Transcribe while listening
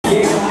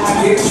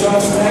get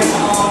drunk, back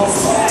home.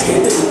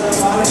 Hit the club,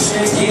 all the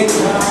shit, get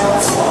down.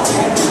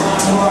 Had to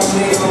find more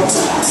nigga on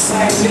top.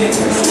 Same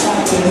nigga,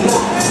 like the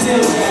knock, still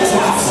got a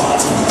lot.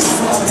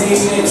 Fuck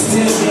these niggas,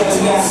 still got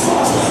a lot.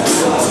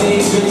 Fuck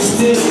these bitches,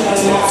 still got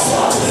a lot.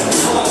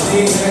 Fuck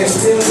these niggas,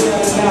 still got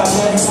a lot.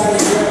 Every time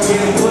your girl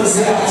get a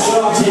pussy out,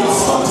 drop you.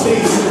 Fuck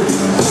these niggas.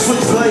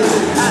 Switch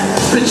blazing,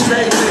 bitch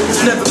made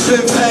niggas never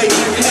been paid.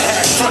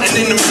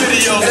 Frontin' in the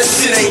video, that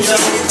shit ain't done.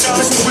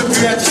 Let's whip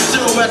you at the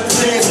show at the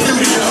dance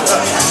studio.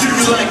 Do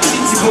you like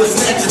Easy Boy,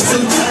 snatch your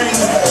two things.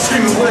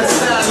 Screaming West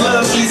Side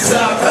love, East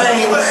Side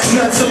pain.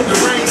 Nuts up the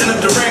range and up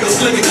the Wrangle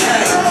slick a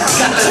cane.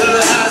 Got the hood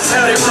eyes,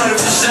 how they running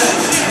for shit.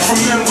 From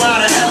NY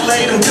to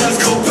LA, them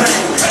guns go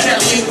bang.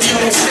 Cali ain't the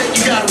only shit,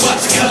 you gotta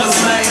watch the colors,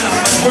 man.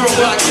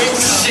 Worldwide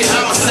gangsta shit,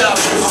 I'm a South.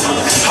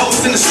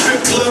 Host in the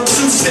strip club,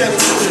 two-step.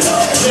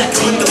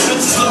 Yakkin' with the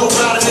bitches, low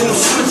riding in them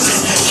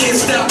switches. Can't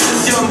stop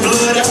this young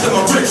blood after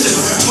my riches.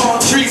 Palm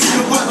trees,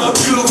 good weather,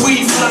 good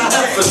weed, fly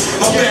heifers.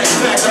 My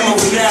backpack, I'm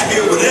over out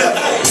here with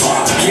whatever.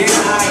 Get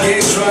high,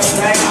 get drunk,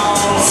 stay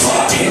home.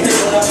 Hit the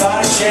club,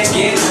 all the shit,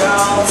 get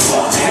gone.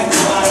 Had to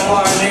find a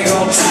more nigga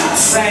on top.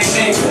 Same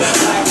nigga,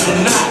 like the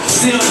knock,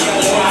 still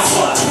got a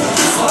lot.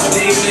 Fuck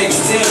these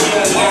niggas, still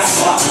got a lot.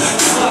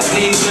 Fuck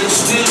these bitches,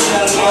 still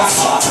got a lot.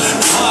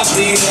 Fuck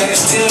these niggas,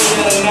 still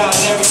got a lot.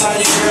 Every time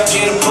your girl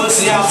get a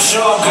pussy, I'm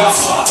sure I'm gonna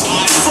fuck.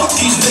 Fuck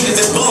these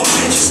niggas that bump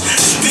bitches.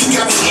 Speak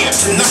got me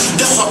amped and knock the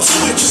dust off the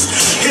switches.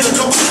 Hit a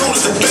couple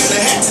shoulders and bang the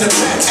hat to the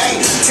back.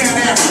 Ayy, town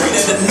ass straight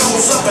and the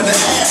nose up and the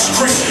ass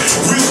straight.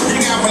 Real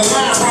big out my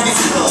line around these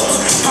clubs.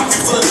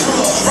 Pocket full of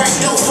drugs, right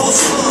dough full of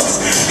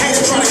slugs.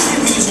 Hater trying to give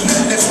me his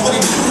nut, that's what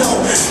he do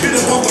though. Been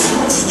up on the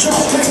first jaw,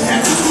 play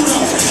half the two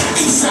though.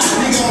 Eastside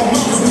nigga on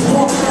mothers, we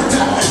born turned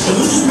out. The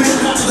loose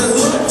man out to the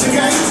hood, the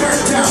guy he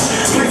turned down.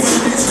 Play for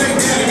the next day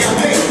down and got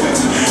paid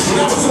with me. When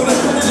I was on the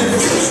hood and the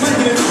kids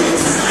slinging the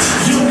bricks.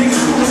 You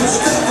niggas doing the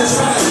stuff that's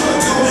trying to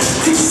hood go.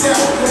 Teach yourself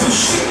to be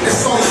shit,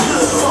 that's all you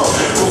good for.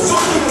 Well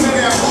fuck you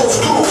nigga at old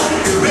school.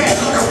 It's bad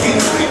luck, I'm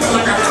getting paper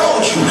like I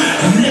told you.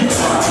 Nigga.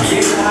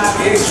 Get high,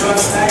 get drunk,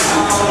 stay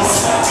home.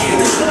 Hit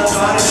the club,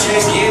 all the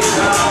shit, get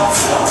gone.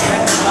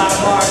 Had to find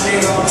more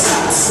nigga on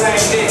top. Same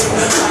nigga,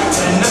 like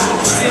the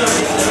knock, still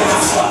got a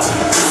lot.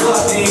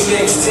 Fuck these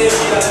niggas, still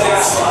got a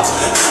lot.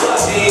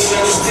 Fuck these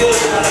niggas, still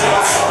got a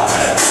lot.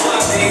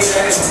 Fuck these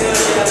niggas, still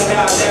got a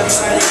lot. Every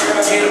time your girl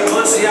get a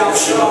pussy, I'm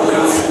sure I'm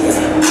gonna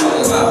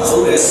talk about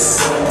who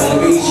this. On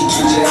the beach, you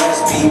get your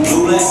ass beat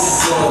blue like the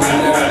sun. You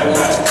never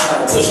watch the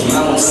car, push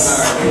mountains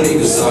hard. You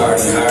niggas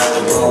already heard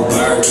the broke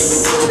bird. Keep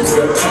it with the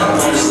grip pump,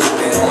 I'm just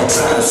looking all the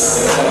time.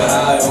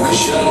 However,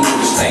 cause young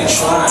niggas ain't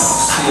trying.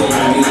 Still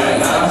gonna be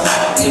like,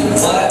 nigga,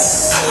 what?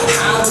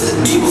 How does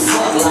it give a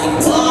fuck like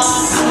what?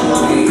 How do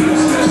my legs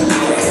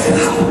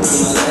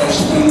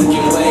be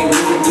looking way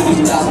good? Do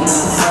these $1,000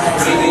 frack?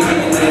 Baby,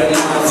 ain't there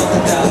now. Fuck the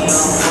 $1,000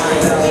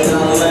 frack.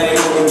 $1,000 lane,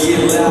 over get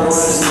loud, run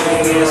this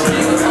gang ass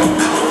nigga.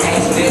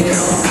 Ass nigga.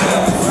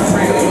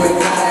 Really with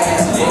God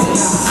ass nigga.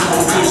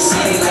 I'm good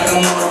city like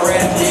I'm on a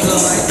rap nigga.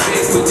 Like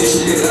big with this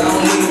shit. I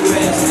don't need a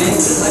bad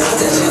nigga. Like what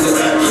that shit is.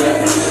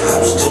 Yeah,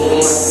 I'm just doing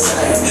my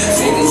thing.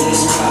 Niggas in the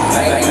spot.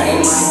 Like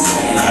ain't my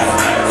thing.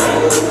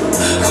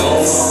 Go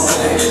on,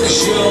 cause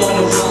you don't want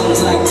no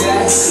problems like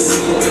that. Cause we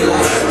gon' be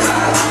like,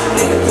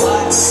 nigga,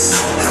 what?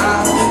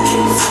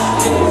 Give a fuck,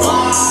 nigga,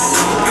 what?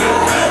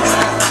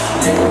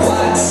 Nigga,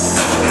 what?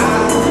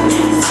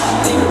 Give a fuck,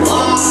 nigga,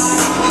 what?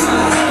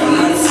 I'm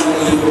not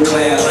funny, you a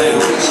clown.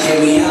 Bitch, get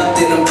me up,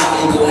 then I'm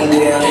probably going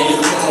down. And it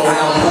depends on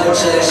how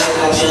much of that shit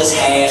I just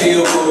had.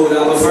 Feel good, I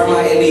prefer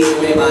my Indian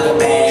man by the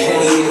bag.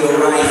 Henny nigga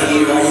right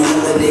here, all you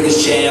other niggas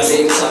jam.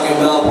 They talking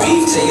about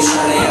beef till you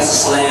trying to ask a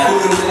slab. Who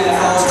them bad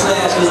hoes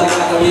class, cause I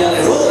got them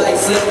yelling, who like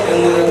flip? And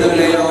when I'm done,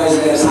 they always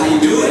ask, how you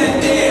doing?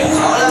 Damn,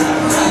 hold up.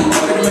 How you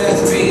working the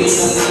masterpiece,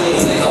 young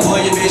lady? I boy,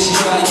 your bitch, she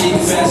try to keep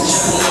it fast as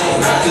young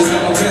lady. Cause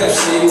I'm a crap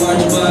shit, watch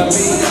you by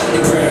me. I'm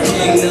the ground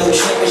king, no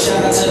check.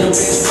 Shout out to the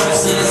bitch,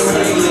 Preston, and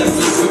Ray.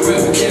 Liquid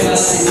rip, kill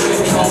like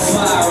whip, on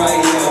fire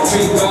right now.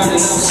 Free burning,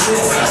 I'm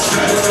sick.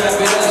 Straight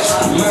wrap it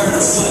up,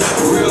 murder.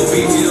 Real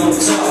beef, you don't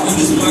talk, you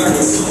just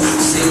murder.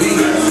 See me?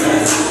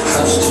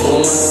 I'm just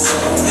doing my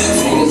thing.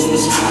 Fingers in the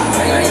spot,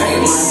 I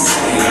ain't my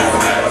thing.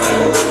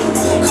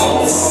 Come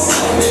on,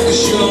 cause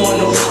you don't want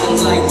no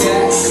problems like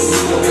that. Cause we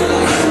gon' be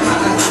like,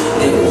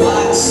 nigga,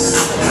 what?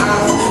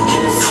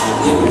 Give a fuck,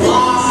 nigga,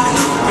 what?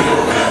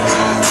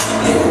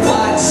 Nigga,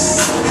 what?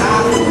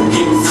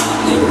 Give a fuck,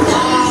 nigga,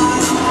 what?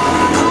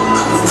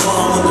 I'm the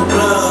one with the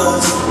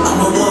bloods. I'm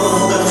the one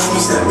who got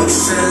homies that be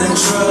selling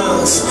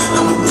drugs.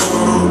 I'm the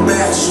one on the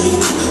back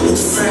street with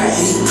the fat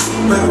heat.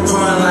 Better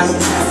run like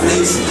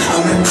athletes.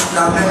 I'm in the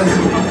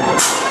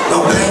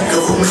Bank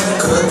of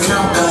America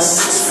account got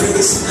 6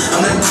 figures.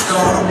 I'm in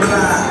on the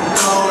blind.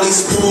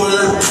 Police pull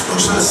up. I'm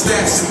trying to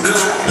stack some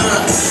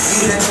Glock.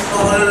 You that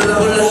all the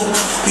love.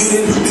 You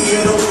didn't be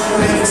in the one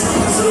that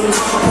talking to the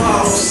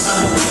boss.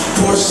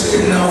 Porsche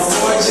no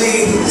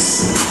 4Gs.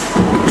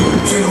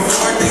 King of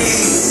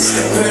 4Ds.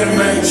 Better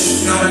make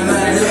sure I'm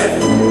not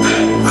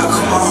 911. I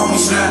call my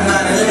homies not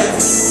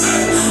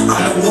 911.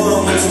 I'm the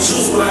one with the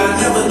juice, but I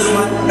never do my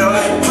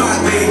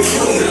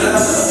queen.